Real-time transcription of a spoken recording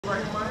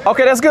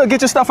Okay, that's good.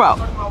 Get your stuff out.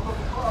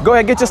 Go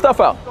ahead, get your stuff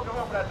out.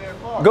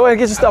 Go ahead and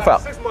get your stuff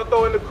out. 6 months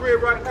old in the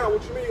crib right now.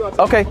 What you mean?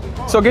 Okay,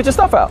 so get your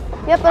stuff out.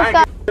 Yep, let's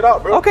go. Get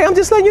out, bro. Okay, I'm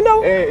just letting you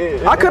know.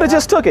 I could have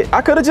just took it.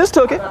 I could have just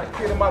took it.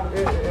 In my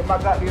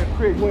goddamn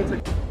crib, you ain't take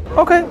it.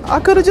 Okay, I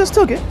could have just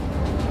took it.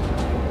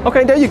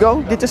 Okay, there you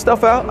go. Get your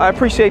stuff out. I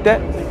appreciate that.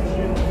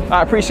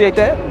 I appreciate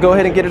that. Go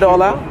ahead and get it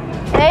all out.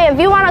 Hey, if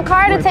you want a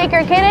car to take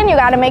your kid in, you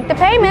got to make the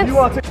payments. You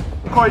want to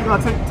take the car, you're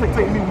going to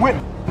take me with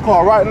the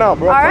car right now,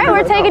 bro. All right,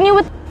 we're taking you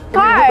with the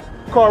car.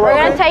 We're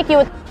going to take you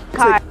with the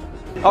car.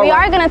 We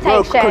are going to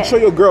take shit.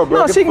 Control your girl,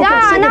 bro. No, she can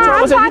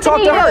I'm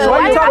talking to you.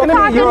 Why you talking to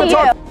me?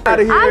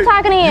 I'm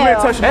talking to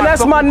you. And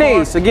that's my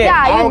niece, again.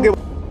 Yeah, I don't give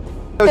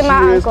a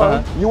my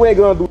uncle. You ain't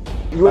going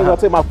to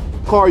take my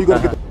car. You're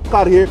going to get the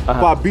out of here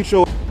before I beat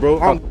your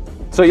bro.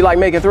 So you like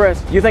making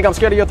threats? You think I'm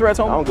scared of your threats,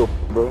 homie? I don't go,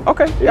 bro.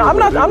 Okay. Yeah, I'm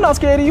not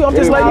scared of you. I'm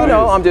just letting you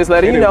know. I'm just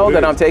letting you know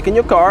that I'm taking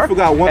your car. You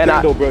forgot one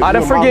thing though, bro. I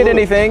didn't forget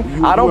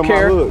anything. I don't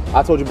care.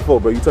 I told you before,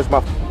 bro. You touch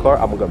my car,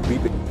 I'm gonna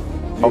beat it.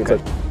 Okay.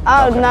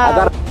 Oh no. I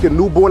got a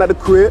newborn at the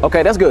crib.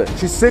 Okay, that's good.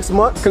 She's 6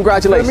 months.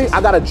 Congratulations. I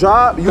got a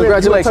job.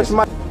 Congratulations.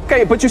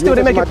 Okay, but you still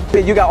didn't make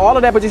it. You got all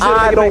of that, but you still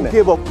didn't make it. I don't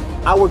give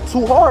a. I work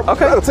too hard.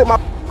 Okay. You gotta take my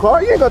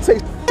car. You ain't gonna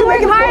take. You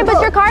work hard,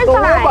 but your car's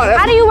behind.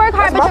 How do you work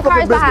hard, but your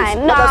car's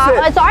behind? No,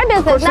 it's our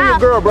business now.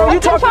 Girl, bro. You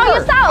control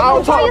yourself. I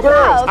don't talk to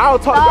girls. I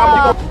don't talk to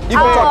girls. You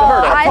gonna talk to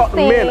her? I talk to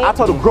men. I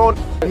talk to grown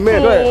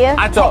men.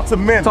 I talk to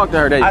men. Talk to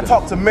her. There you go. I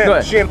talk to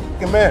men. She ain't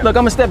a man. Look,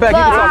 I'm gonna step back.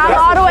 Look, I'm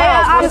all the way.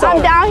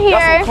 I'm down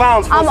here.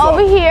 I'm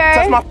over here.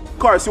 Touch my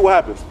car. See what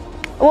happens.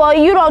 Well,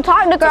 you don't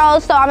talk to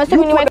girls, so I'm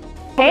assuming you make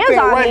hands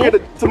on right me.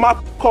 here to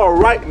my car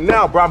right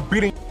now, bro. I'm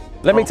beating.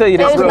 Let me tell you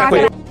this real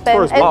quick.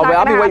 First,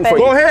 I'll be waiting for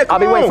you. Go ahead, I'll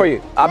be waiting for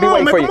you. I'll be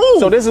waiting for you.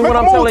 So this is what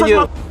I'm telling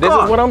you. This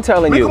is what I'm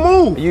telling you. Make a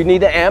move. You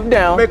need to amp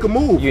down. Make a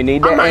move. You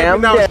need to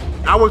amp down.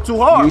 I work too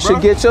hard. You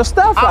should get your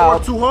stuff out. I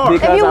work too hard.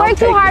 If you work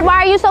too hard,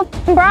 why are you so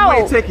broke? You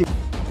ain't taking.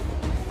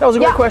 That was a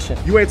good question.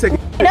 You ain't taking.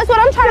 That's what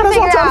I'm trying to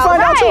figure out.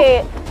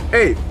 Right.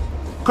 Hey,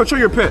 control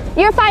your pet.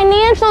 Your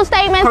financial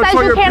statement says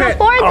you can't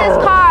afford this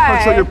car.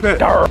 Control your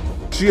pet.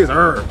 She is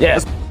her.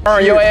 Yes.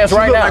 Earn your ass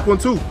right now. She look like one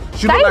too.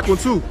 She look like one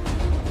too.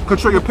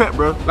 Control your pet,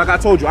 bro. Like I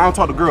told you, I don't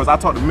talk to girls. I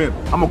talk to men.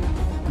 I'm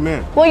a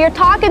man. Well, you're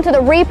talking to the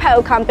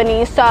Repo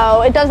company,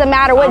 so it doesn't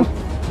matter what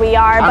we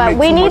are, but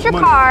we need your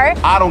car.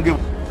 I don't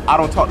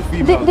talk to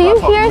females. Do you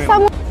hear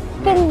someone?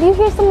 Do you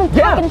hear someone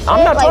talking shit?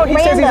 I'm not talking.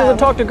 Like he says he doesn't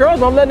talk to girls,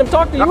 but I'm letting him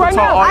talk to you right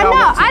now.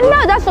 I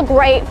know. That's a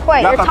great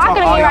point. You're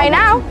talking to me right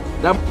now.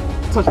 That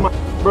touch my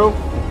bro.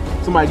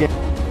 Somebody get.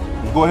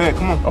 Go ahead,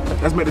 come on.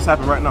 Okay. Let's make this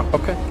happen right now.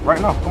 Okay.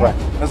 Right now, come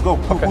on. Let's go.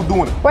 Who's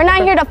doing it? We're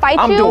not here to fight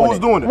you. Who's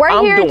doing it?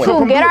 We're here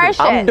to get our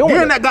shit.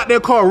 Get in that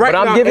goddamn car right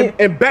now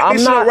and back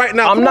this shit up right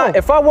now. I'm not.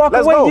 If I walk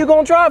away, you're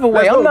gonna drive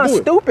away. I'm not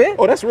stupid.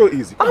 Oh, that's real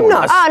easy. I'm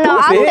not stupid. Oh no,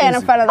 I'll stand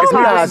in front of the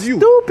car. I'm not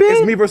stupid.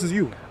 It's me versus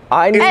you.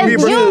 I need you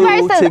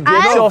to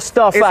get your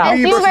stuff out.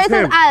 It's you versus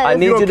us. I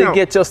need you to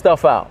get your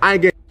stuff out. I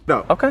ain't getting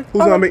out. Okay.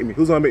 Who's gonna make me?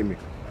 Who's gonna make me?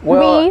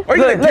 Well, me.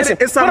 listen.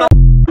 It's